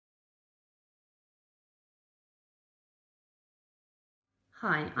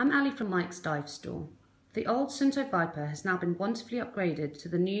Hi, I'm Ali from Mike's Dive Store. The old Suunto Vyper has now been wonderfully upgraded to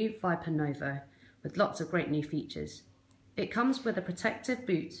the new Vyper Novo with lots of great new features. It comes with a protective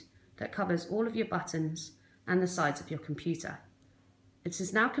boot that covers all of your buttons and the sides of your computer. It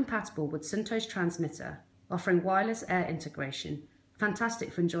is now compatible with Suunto's transmitter, offering wireless air integration,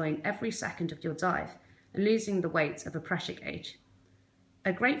 fantastic for enjoying every second of your dive and losing the weight of a pressure gauge.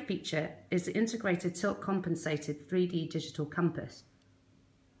 A great feature is the integrated tilt compensated 3D digital compass.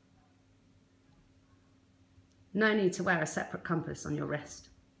 No need to wear a separate compass on your wrist.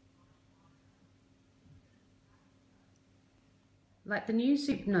 Like the new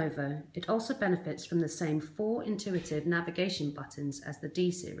Suunto Novo, it also benefits from the same 4 intuitive navigation buttons as the D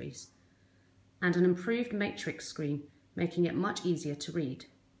series, and an improved matrix screen, making it much easier to read.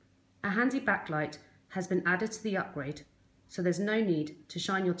 A handy backlight has been added to the upgrade, so there's no need to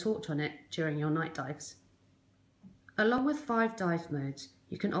shine your torch on it during your night dives. Along with 5 dive modes,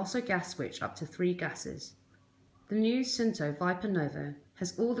 you can also gas switch up to 3 gases. The new Suunto Vyper Novo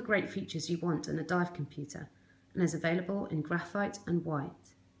has all the great features you want in a dive computer and is available in graphite and white.